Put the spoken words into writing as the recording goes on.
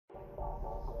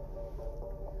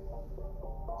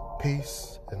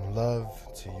Peace and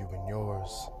love to you and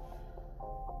yours.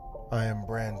 I am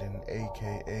Brandon,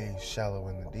 aka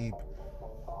ShallowNthaDeep,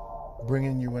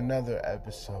 bringing you another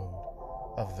episode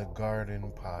of the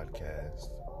Garden Podcast,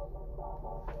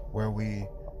 where we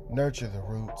nurture the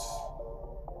roots,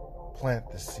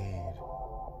 plant the seed,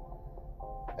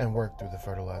 and work through the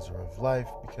fertilizer of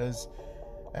life, because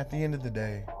at the end of the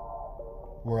day,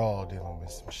 we're all dealing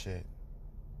with some shit.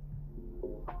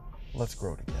 Let's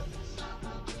grow together.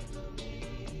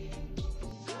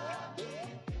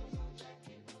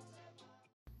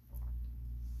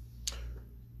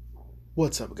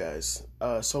 What's up, guys?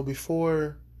 So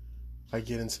before I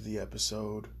get into the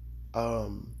episode, I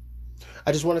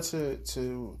just wanted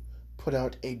to put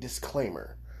out a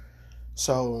disclaimer.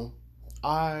 So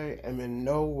I am in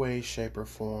no way, shape, or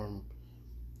form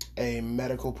a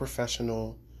medical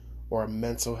professional or a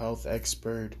mental health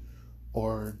expert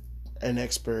or an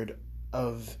expert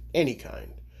of any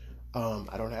kind.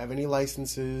 I don't have any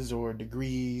licenses or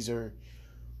degrees or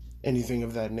anything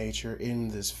of that nature in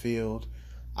this field.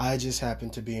 I just happen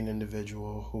to be an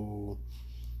individual who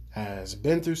has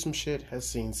been through some shit, has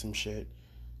seen some shit.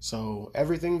 So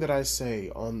everything that I say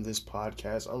on this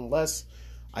podcast, unless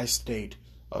I state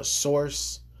a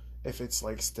source, if it's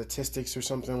like statistics or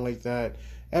something like that,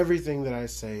 everything that I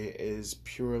say is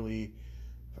purely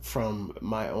from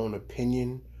my own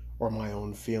opinion or my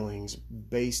own feelings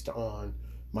based on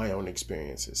my own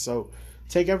experiences. So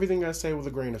take everything I say with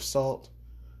a grain of salt.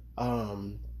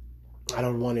 I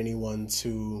don't want anyone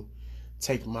to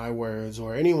take my words,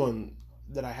 or anyone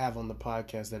that I have on the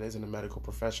podcast that isn't a medical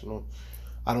professional.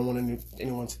 I don't want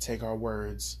anyone to take our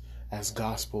words as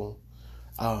gospel.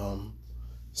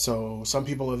 So some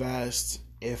people have asked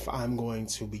if I'm going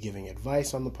to be giving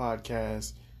advice on the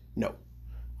podcast. No,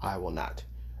 I will not.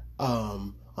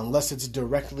 Unless it's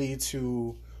directly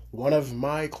to one of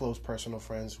my close personal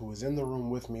friends who is in the room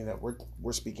with me that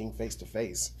we're speaking face to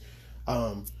face.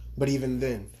 But even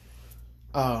then,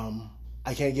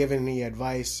 I can't give any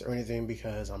advice or anything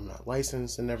because I'm not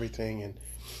licensed and everything. And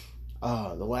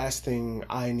the last thing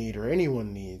I need or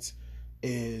anyone needs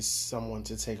is someone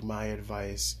to take my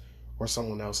advice or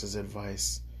someone else's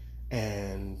advice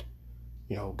and,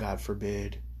 God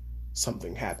forbid,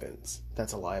 something happens.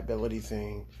 That's a liability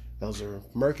thing. Those are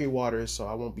murky waters, so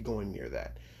I won't be going near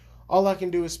that. All I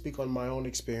can do is speak on my own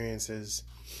experiences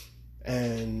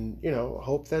and,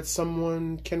 hope that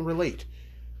someone can relate.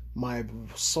 My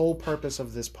sole purpose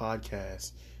of this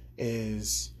podcast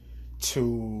is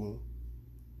to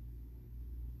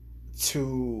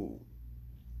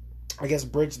I guess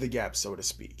bridge the gap, so to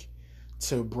speak,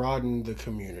 to broaden the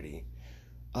community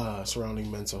surrounding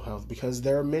mental health, because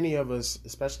there are many of us,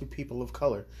 especially people of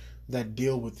color, that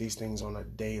deal with these things on a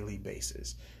daily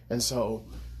basis. And so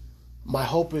my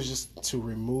hope is just to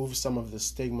remove some of the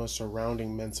stigma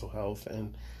surrounding mental health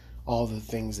and all the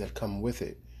things that come with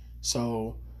it.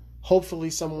 So hopefully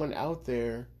someone out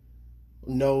there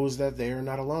knows that they are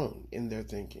not alone in their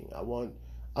thinking. I want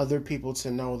other people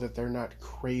to know that they're not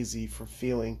crazy for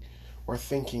feeling or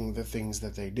thinking the things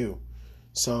that they do.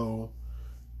 So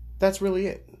that's really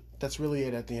it. That's really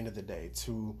it at the end of the day,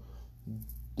 to,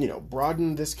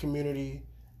 broaden this community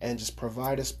and just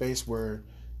provide a space where,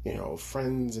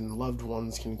 friends and loved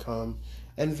ones can come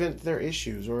and vent their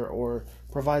issues or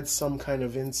provide some kind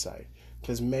of insight,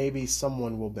 because maybe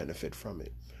someone will benefit from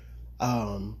it.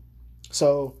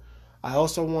 So I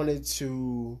also wanted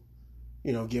to,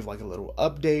 give like a little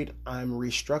update. I'm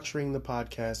restructuring the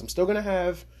podcast. I'm still going to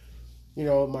have,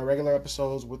 my regular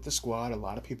episodes with the squad. A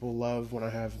lot of people love when I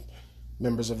have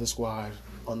members of the squad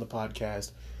on the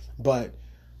podcast, but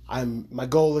my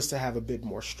goal is to have a bit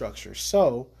more structure.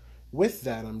 So with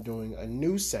that, I'm doing a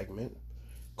new segment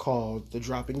called the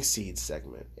Dropping Seeds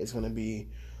segment. It's going to be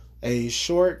a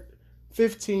short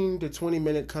 15 to 20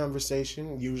 minute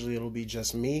conversation. Usually it'll be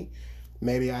just me.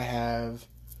 Maybe I have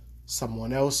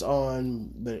someone else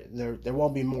on, but there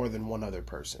won't be more than one other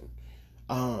person.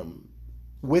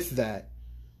 With that,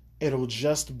 it'll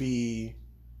just be,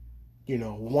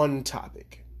 one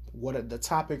topic. The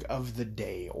topic of the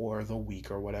day or the week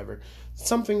or whatever.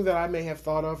 Something that I may have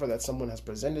thought of or that someone has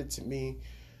presented to me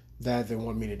that they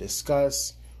want me to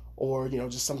discuss, or,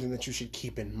 just something that you should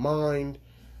keep in mind.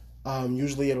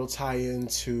 Usually it'll tie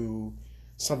into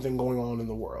something going on in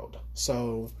the world.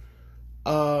 So,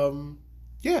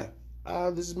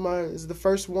 this is the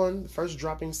first one, the first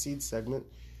Dropping Seed segment,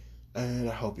 and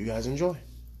I hope you guys enjoy.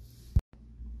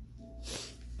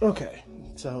 Okay,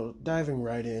 so diving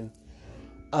right in,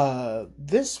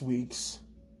 this week's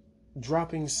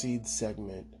Dropping Seed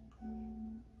segment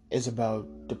is about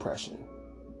depression,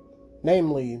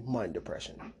 namely mind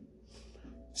depression.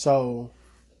 So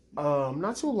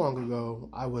Not too long ago,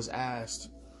 I was asked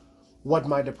what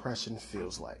my depression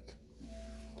feels like.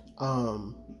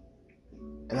 Um,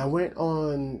 and I went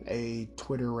on a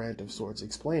Twitter rant of sorts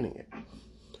explaining it.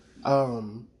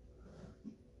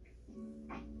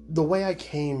 The way I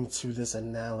came to this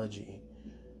analogy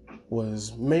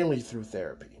was mainly through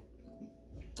therapy.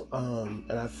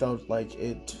 And I felt like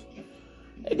it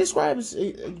describes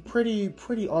it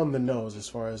pretty on the nose as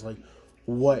far as like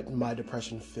what my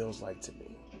depression feels like to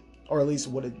me, or at least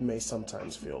what it may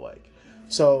sometimes feel like.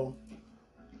 So,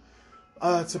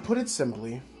 to put it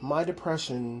simply, my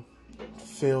depression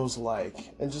feels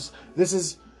like, and just this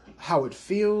is how it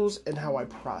feels and how I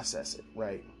process it,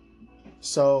 right?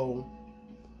 So,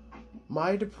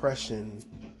 my depression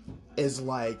is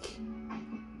like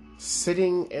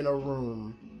sitting in a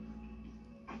room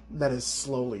that is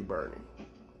slowly burning.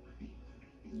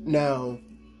 Now,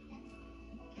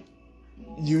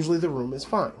 usually the room is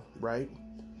fine, right?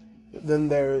 Then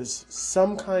there's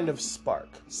some kind of spark,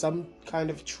 some kind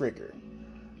of trigger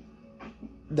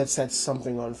that sets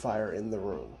something on fire in the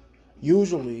room.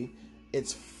 Usually,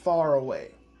 it's far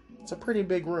away. It's a pretty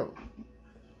big room.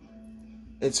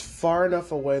 It's far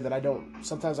enough away that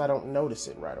sometimes I don't notice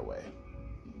it right away,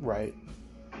 right?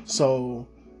 So,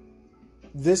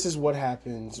 this is what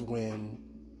happens when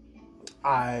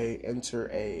I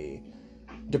enter a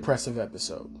depressive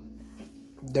episode.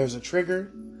 There's a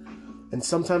trigger, and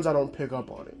sometimes I don't pick up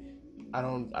on it. I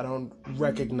don't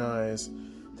recognize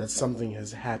that something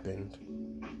has happened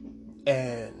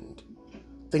and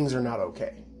things are not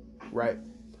okay, right?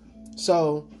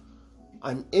 So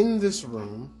I'm in this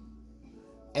room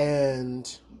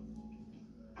and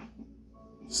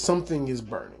something is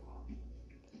burning.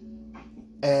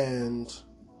 And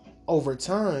over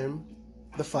time,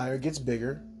 the fire gets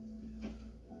bigger,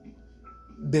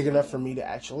 big enough for me to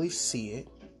actually see it,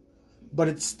 but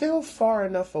it's still far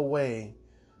enough away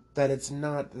that it's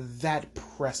not that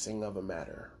pressing of a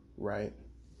matter, right?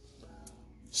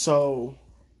 So,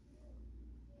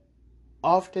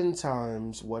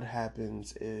 oftentimes what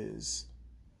happens is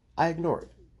I ignore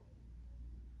it.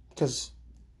 Because,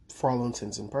 for all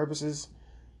intents and purposes,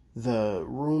 the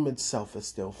room itself is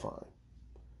still fine.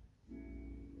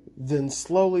 Then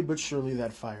slowly but surely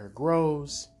that fire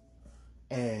grows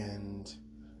and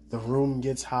the room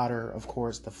gets hotter. Of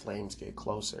course, the flames get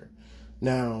closer.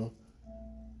 Now,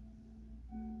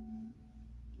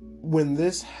 when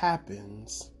this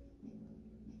happens,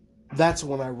 that's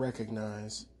when I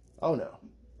recognize, oh no,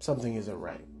 something isn't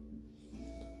right.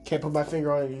 Can't put my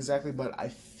finger on it exactly, but I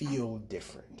feel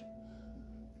different.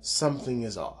 Something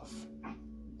is off.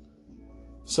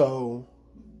 So,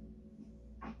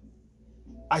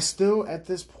 I still, at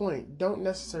this point, don't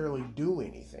necessarily do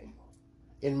anything.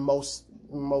 In most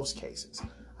cases,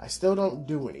 I still don't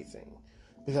do anything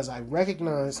because I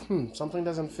recognize, something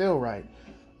doesn't feel right.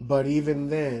 But even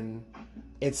then,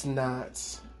 it's not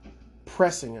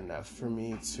pressing enough for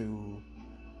me to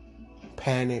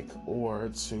panic or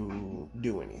to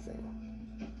do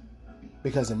anything.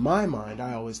 Because in my mind,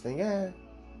 I always think,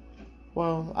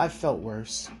 well, I felt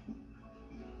worse.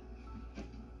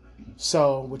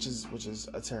 So, which is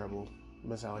a terrible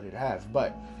mentality to have.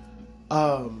 But,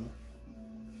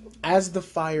 as the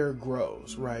fire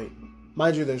grows, right?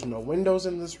 Mind you, there's no windows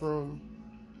in this room.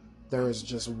 There is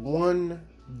just one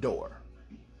door.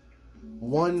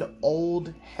 One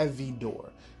old, heavy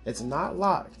door. It's not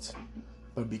locked,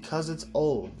 but because it's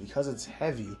old, because it's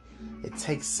heavy, it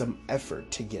takes some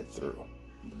effort to get through.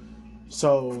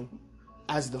 So,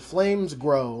 as the flames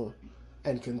grow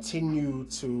and continue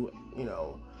to,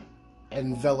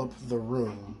 envelop the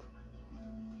room,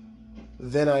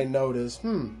 then I notice,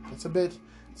 it's a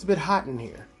bit hot in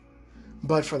here.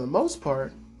 But for the most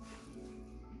part,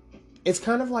 it's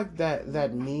kind of like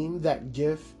that meme, that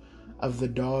gif of the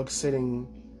dog sitting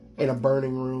in a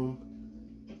burning room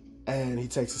and he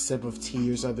takes a sip of tea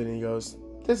or something and he goes,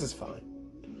 this is fine.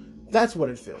 That's what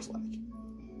it feels like.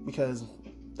 Because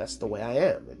that's the way I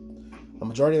am. The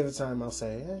majority of the time I'll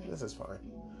say, this is fine.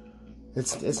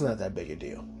 It's not that big a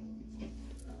deal.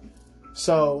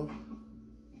 So,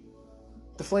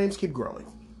 the flames keep growing.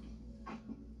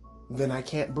 Then I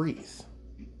can't breathe.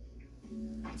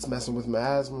 It's messing with my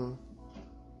asthma.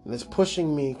 And it's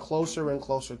pushing me closer and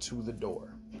closer to the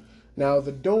door. Now,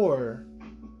 the door,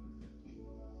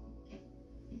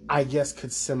 I guess,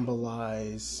 could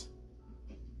symbolize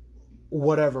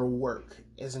whatever work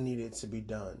is needed to be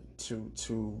done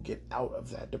to get out of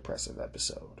that depressive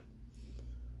episode.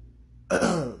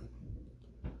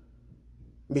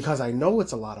 Because I know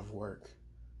it's a lot of work,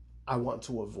 I want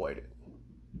to avoid it.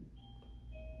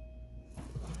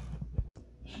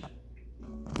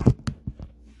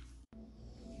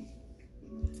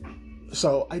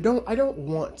 So I don't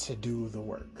want to do the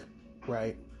work,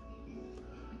 right?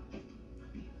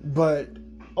 But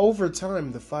over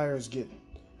time, the fires get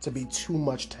to be too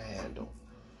much to handle.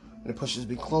 And it pushes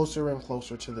me closer and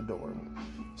closer to the door.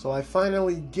 So I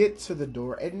finally get to the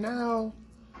door, and now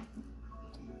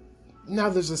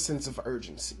there's a sense of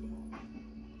urgency.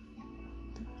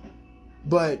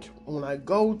 But when I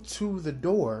go to the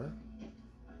door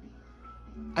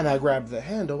and I grab the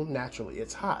handle, naturally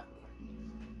it's hot.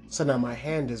 So now my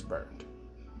hand is burned.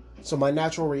 So my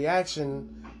natural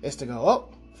reaction is to go, oh,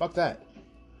 fuck that.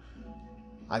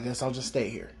 I guess I'll just stay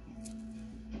here.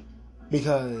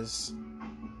 Because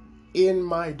in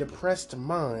my depressed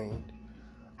mind,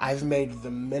 I've made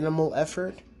the minimal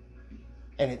effort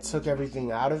and it took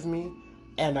everything out of me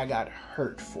and I got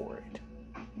hurt for it.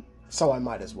 So I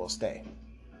might as well stay.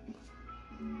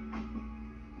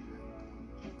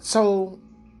 So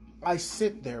I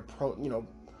sit there,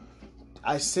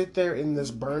 I sit there in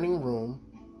this burning room.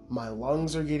 My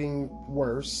lungs are getting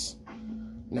worse.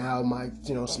 Now my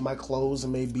clothes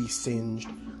may be singed.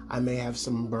 I may have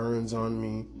some burns on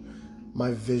me.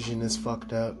 My vision is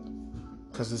fucked up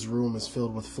because this room is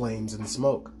filled with flames and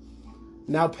smoke.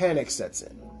 Now panic sets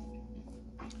in.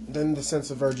 Then the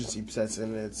sense of urgency sets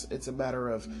in. It's a matter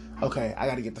of, okay, I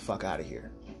got to get the fuck out of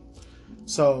here.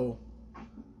 So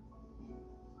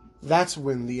that's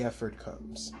when the effort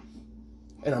comes.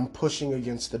 And I'm pushing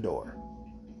against the door.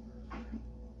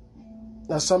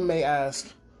 Now some may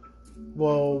ask,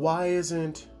 well, why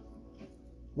isn't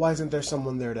there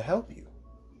someone there to help you?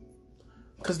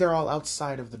 Because they're all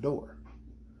outside of the door.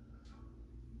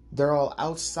 They're all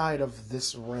outside of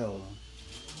this realm.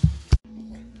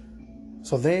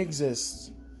 So they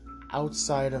exist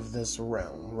outside of this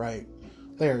realm, right?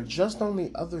 They are just on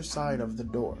the other side of the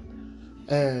door.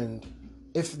 And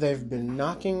if they've been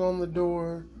knocking on the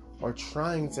door or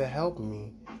trying to help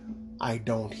me, I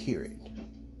don't hear it.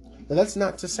 Now that's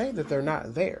not to say that they're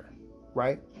not there,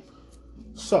 right?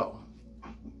 So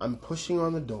I'm pushing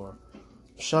on the door,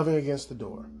 shoving against the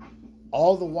door.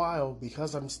 All the while,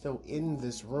 because I'm still in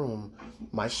this room,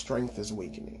 my strength is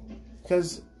weakening.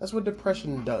 Because that's what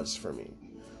depression does for me.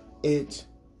 It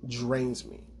drains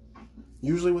me.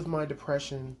 Usually with my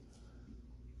depression,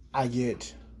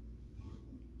 it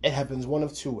happens one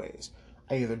of two ways.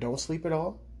 I either don't sleep at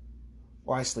all,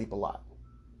 or I sleep a lot.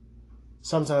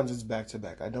 Sometimes it's back to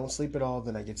back. I don't sleep at all,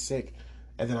 then I get sick,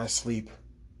 and then I sleep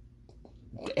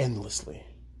endlessly.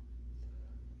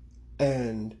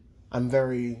 And I'm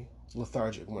very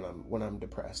lethargic when I'm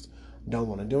depressed. Don't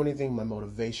want to do anything. My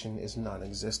motivation is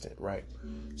non-existent, right?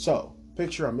 So,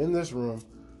 picture I'm in this room.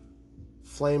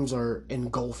 Flames are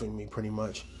engulfing me pretty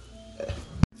much.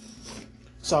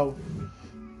 So,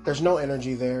 there's no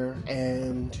energy there,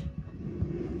 and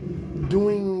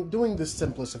doing the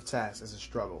simplest of tasks is a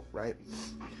struggle, right?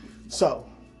 So,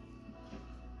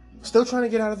 still trying to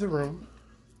get out of the room,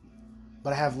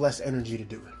 but I have less energy to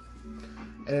do it.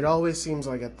 And it always seems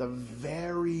like at the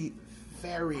very,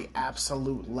 very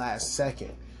absolute last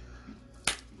second,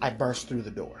 I burst through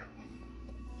the door.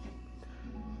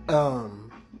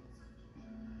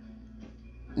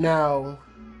 Now,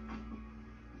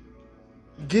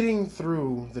 getting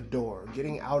through the door,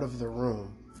 getting out of the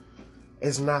room,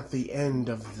 is not the end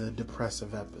of the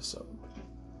depressive episode.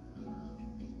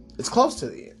 It's close to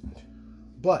the end,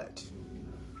 but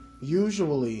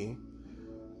usually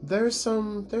there's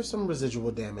some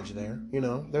residual damage there.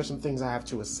 There's some things I have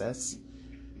to assess.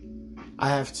 I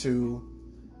have to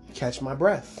catch my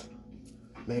breath.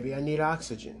 Maybe I need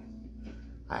oxygen.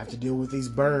 I have to deal with these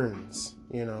burns.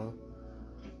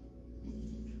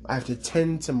 I have to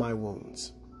tend to my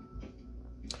wounds.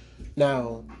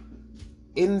 Now,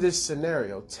 in this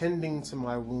scenario, tending to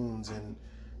my wounds and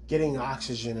getting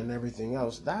oxygen and everything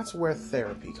else, that's where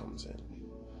therapy comes in.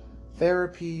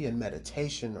 Therapy and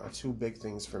meditation are two big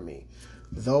things for me.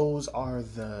 Those are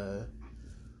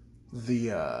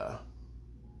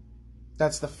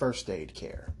that's the first aid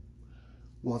care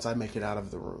once I make it out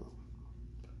of the room.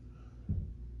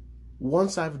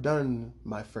 Once I've done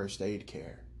my first aid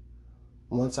care,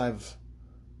 once I've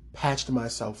patched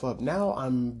myself up, now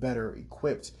I'm better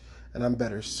equipped and I'm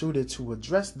better suited to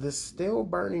address this still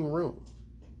burning room.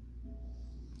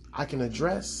 I can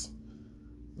address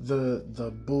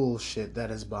the bullshit that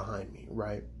is behind me,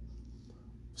 right?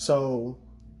 So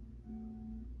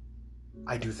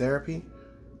I do therapy,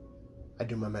 I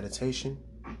do my meditation,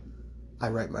 I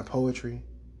write my poetry,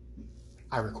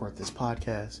 I record this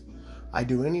podcast, I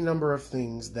do any number of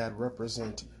things that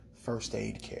represent first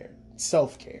aid care,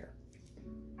 self-care,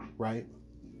 right?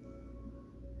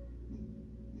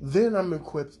 Then I'm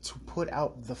equipped to put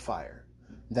out the fire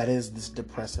that is this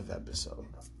depressive episode.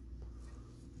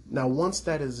 Now, once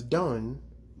that is done,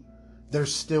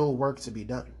 there's still work to be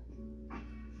done.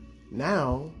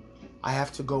 Now, I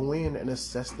have to go in and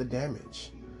assess the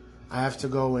damage. I have to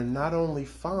go and not only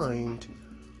find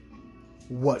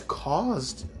what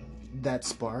caused that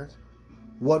spark,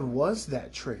 what was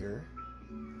that trigger,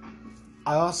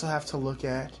 I also have to look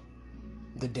at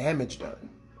the damage done.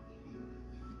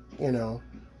 You know,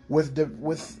 with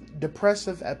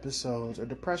depressive episodes or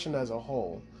depression as a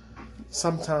whole,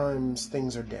 sometimes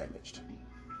things are damaged.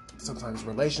 Sometimes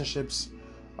relationships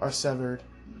are severed.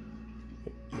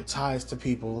 Your ties to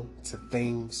people, to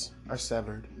things are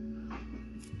severed.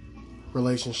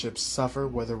 Relationships suffer,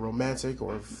 whether romantic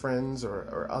or friends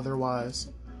or otherwise.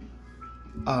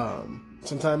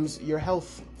 Sometimes your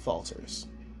health falters.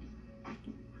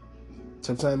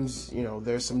 Sometimes,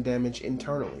 there's some damage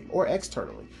internally or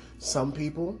externally. Some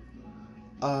people,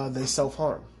 they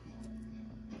self-harm.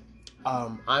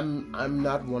 I'm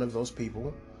not one of those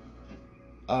people.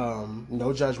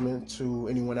 No judgment to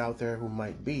anyone out there who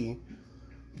might be,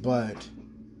 but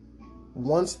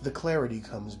once the clarity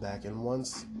comes back and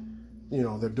once,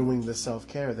 they're doing the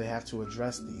self-care, they have to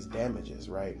address these damages,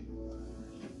 right?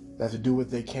 They have to do what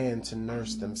they can to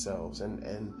nurse themselves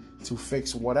and to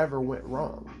fix whatever went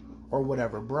wrong or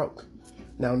whatever broke.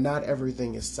 Now, not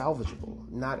everything is salvageable.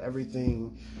 Not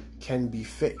everything can be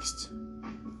fixed.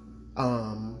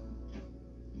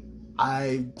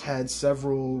 I had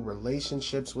several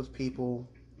relationships with people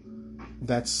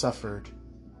that suffered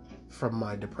from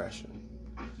my depression.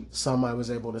 Some I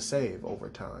was able to save over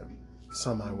time.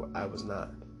 Some I was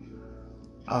not.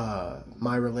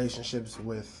 My relationships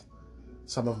with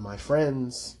some of my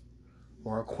friends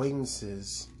or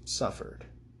acquaintances suffered.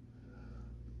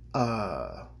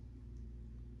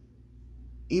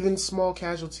 Even small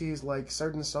casualties like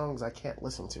certain songs I can't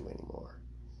listen to anymore.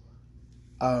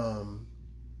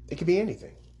 It could be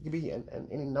anything. It could be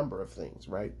any number of things,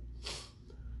 right?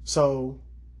 So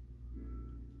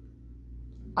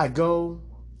I go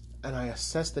and I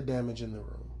assess the damage in the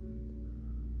room.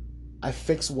 I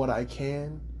fix what I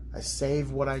can. I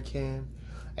save what I can.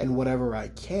 And whatever I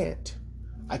can't,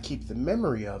 I keep the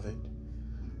memory of it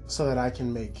so that I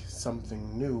can make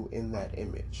something new in that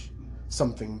image.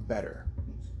 Something better,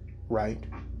 right?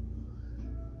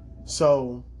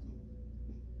 So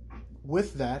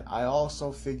with that, I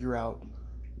also figure out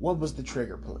what was the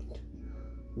trigger point.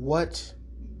 What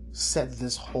set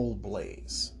this whole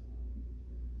blaze?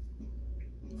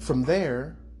 From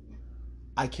there,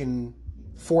 I can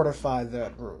fortify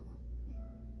that room.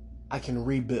 I can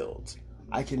rebuild.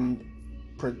 I can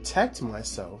protect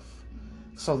myself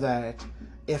so that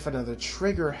if another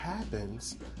trigger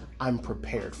happens, I'm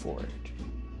prepared for it.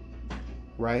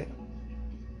 Right?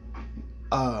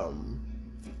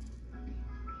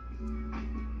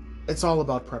 It's all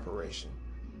about preparation.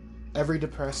 Every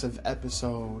depressive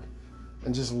episode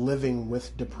and just living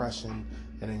with depression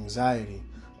and anxiety,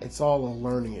 it's all a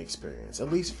learning experience,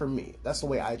 at least for me. That's the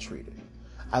way I treat it.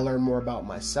 I learn more about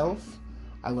myself.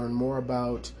 I learn more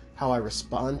about how I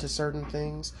respond to certain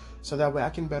things, so that way I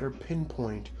can better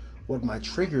pinpoint what my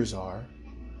triggers are,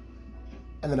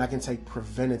 and then I can take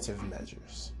preventative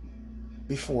measures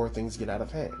before things get out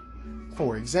of hand.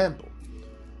 For example,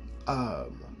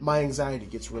 my anxiety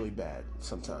gets really bad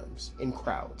sometimes in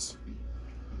crowds.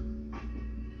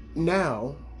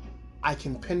 Now, I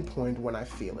can pinpoint when I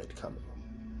feel it coming.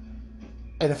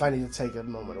 And if I need to take a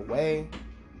moment away,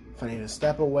 if I need to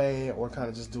step away, or kind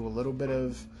of just do a little bit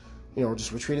of,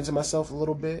 just retreat into myself a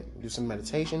little bit, do some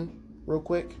meditation real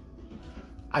quick,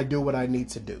 I do what I need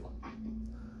to do.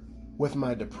 With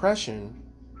my depression,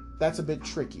 that's a bit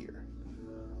trickier,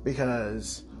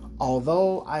 because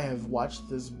although I have watched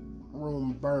this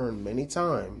room burn many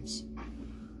times,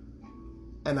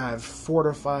 and I've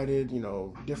fortified it,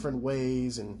 different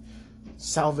ways, and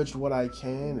salvaged what I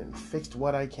can, and fixed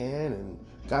what I can, and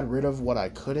got rid of what I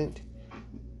couldn't,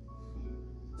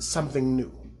 something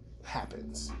new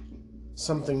happens.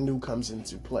 Something new comes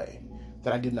into play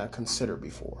that I did not consider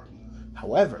before.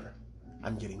 However,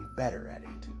 I'm getting better at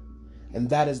it. And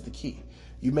that is the key.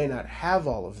 You may not have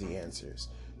all of the answers.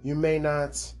 You may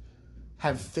not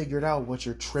have figured out what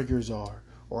your triggers are,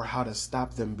 or how to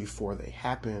stop them before they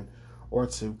happen, or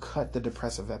to cut the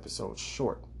depressive episode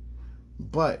short.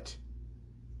 But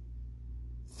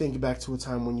think back to a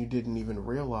time when you didn't even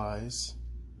realize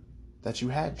that you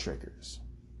had triggers.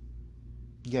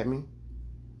 Get me?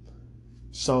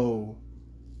 So,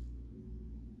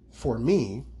 for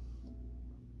me,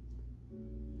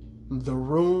 the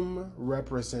room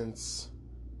represents,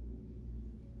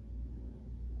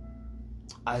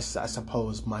 I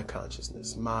suppose, my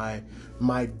consciousness, my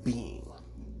being,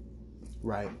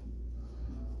 right?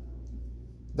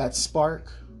 That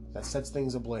spark that sets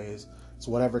things ablaze is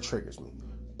whatever triggers me.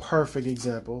 Perfect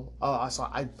example.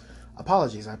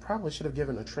 Apologies. I probably should have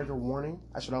given a trigger warning.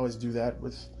 I should always do that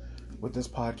with this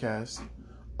podcast.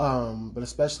 But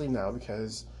especially now,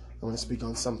 because I'm going to speak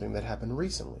on something that happened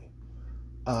recently.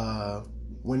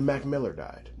 When Mac Miller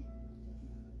died,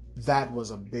 that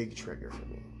was a big trigger for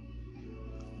me.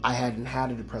 I hadn't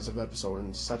had a depressive episode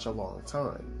in such a long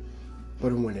time.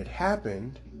 But when it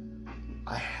happened,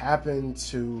 I happened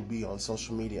to be on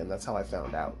social media, and that's how I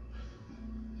found out.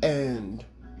 And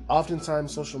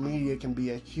oftentimes social media can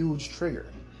be a huge trigger,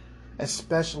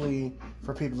 especially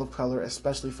for people of color,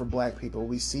 especially for Black people.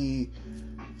 We see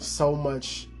so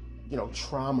much,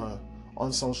 trauma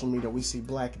on social media. We see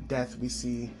Black death. We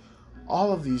see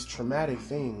all of these traumatic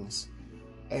things,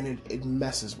 and it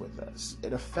messes with us.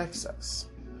 It affects us.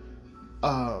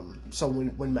 So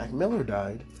when Mac Miller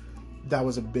died, that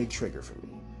was a big trigger for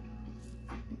me.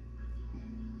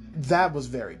 That was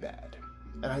very bad,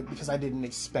 because I didn't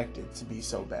expect it to be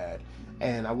so bad,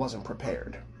 and I wasn't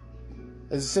prepared.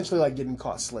 It's essentially like getting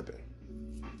caught slipping.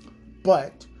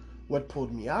 But what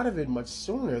pulled me out of it much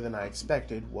sooner than I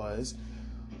expected was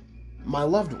my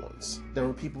loved ones. There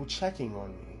were people checking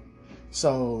on me.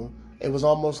 So it was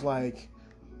almost like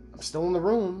I'm still in the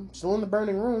room, still in the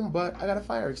burning room, but I got a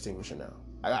fire extinguisher now.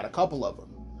 I got a couple of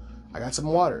them. I got some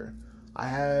water. I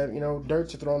have, dirt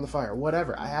to throw on the fire,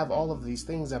 whatever. I have all of these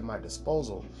things at my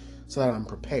disposal so that I'm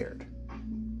prepared.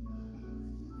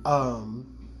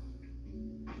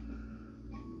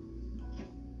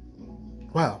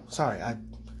 Wow, sorry. I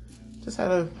just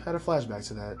had a flashback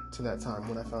to that time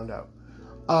when I found out.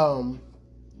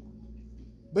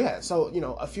 But yeah, so,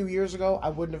 a few years ago, I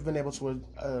wouldn't have been able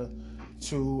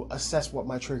to assess what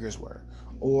my triggers were,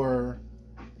 or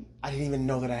I didn't even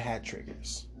know that I had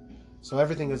triggers. So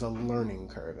everything is a learning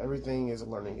curve. Everything is a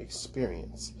learning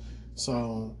experience.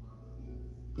 So,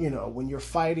 when you're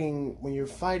fighting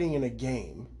in a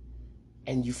game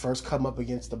and you first come up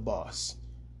against the boss,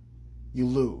 you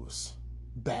lose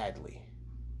badly,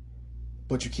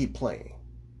 but you keep playing.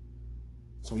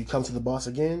 So when you come to the boss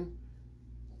again,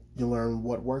 you learn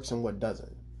what works and what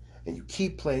doesn't. And you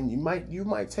keep playing. You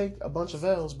might take a bunch of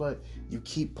L's, but you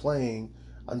keep playing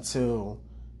until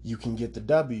you can get the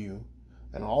W.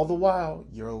 And all the while,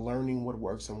 you're learning what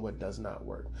works and what does not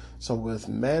work. So with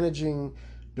managing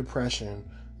depression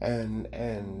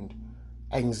and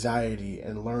anxiety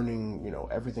and learning,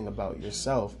 everything about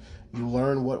yourself, you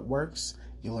learn what works,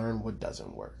 you learn what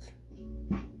doesn't work.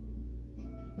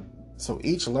 So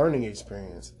each learning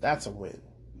experience, that's a win.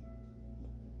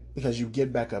 Because you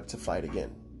get back up to fight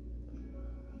again.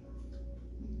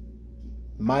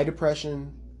 My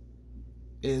depression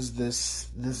is this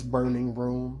burning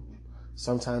room.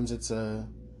 Sometimes it's a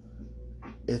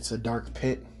dark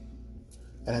pit.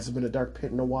 It hasn't been a dark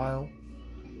pit in a while.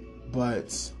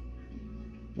 But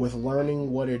with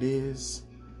learning what it is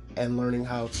and learning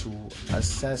how to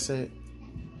assess it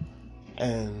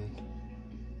and,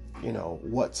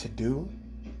 what to do,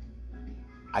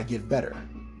 I get better.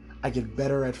 I get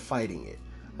better at fighting it.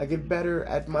 I get better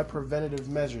at my preventative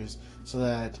measures so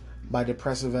that my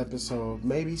depressive episode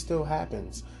maybe still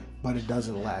happens, but it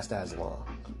doesn't last as long.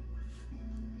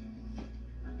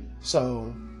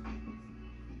 So,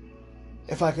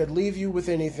 if I could leave you with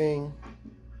anything,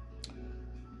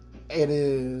 it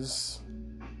is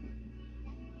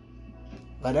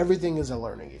that everything is a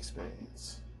learning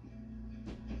experience.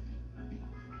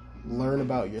 Learn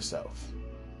about yourself.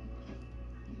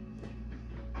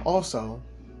 Also,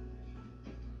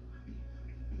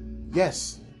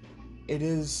 yes, it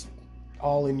is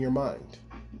all in your mind,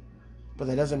 but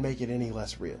that doesn't make it any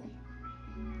less real.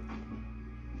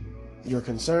 Your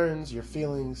concerns, your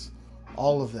feelings,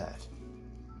 all of that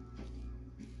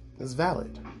is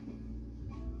valid.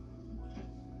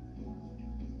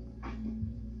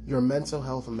 Your mental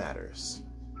health matters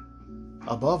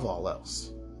above all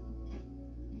else.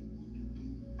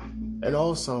 And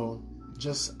also,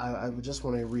 I would just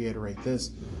want to reiterate this.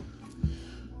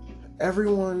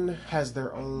 Everyone has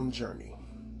their own journey.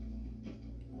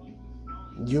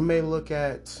 You may look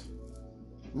at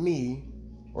me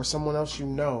or someone else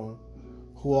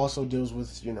who also deals with,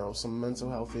 some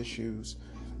mental health issues,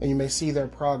 and you may see their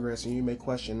progress and you may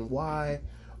question, why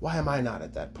am I not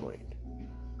at that point?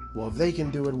 Well, if they can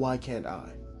do it, why can't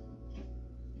I?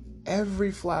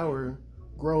 Every flower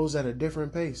grows at a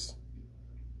different pace.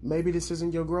 Maybe this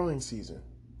isn't your growing season.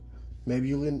 Maybe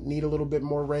you need a little bit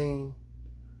more rain,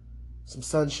 some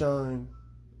sunshine.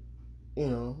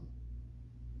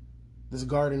 This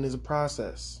garden is a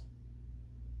process,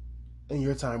 and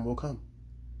your time will come.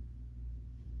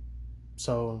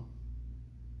 So,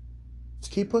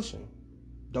 just keep pushing.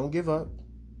 Don't give up.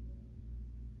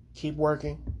 Keep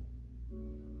working.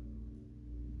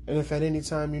 And if at any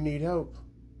time you need help,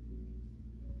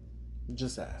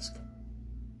 just ask.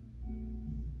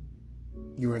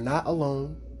 You are not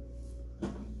alone.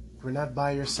 You're not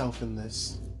by yourself in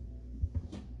this.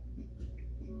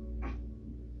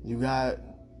 You got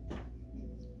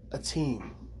a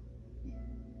team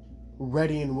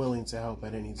ready and willing to help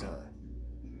at any time.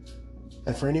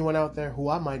 And for anyone out there who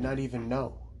I might not even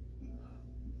know,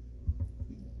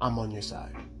 I'm on your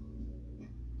side.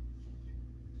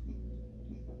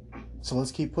 So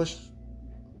let's keep pushing.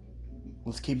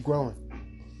 Let's keep growing.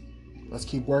 Let's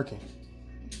keep working.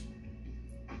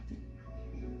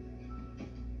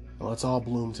 And let's all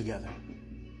bloom together.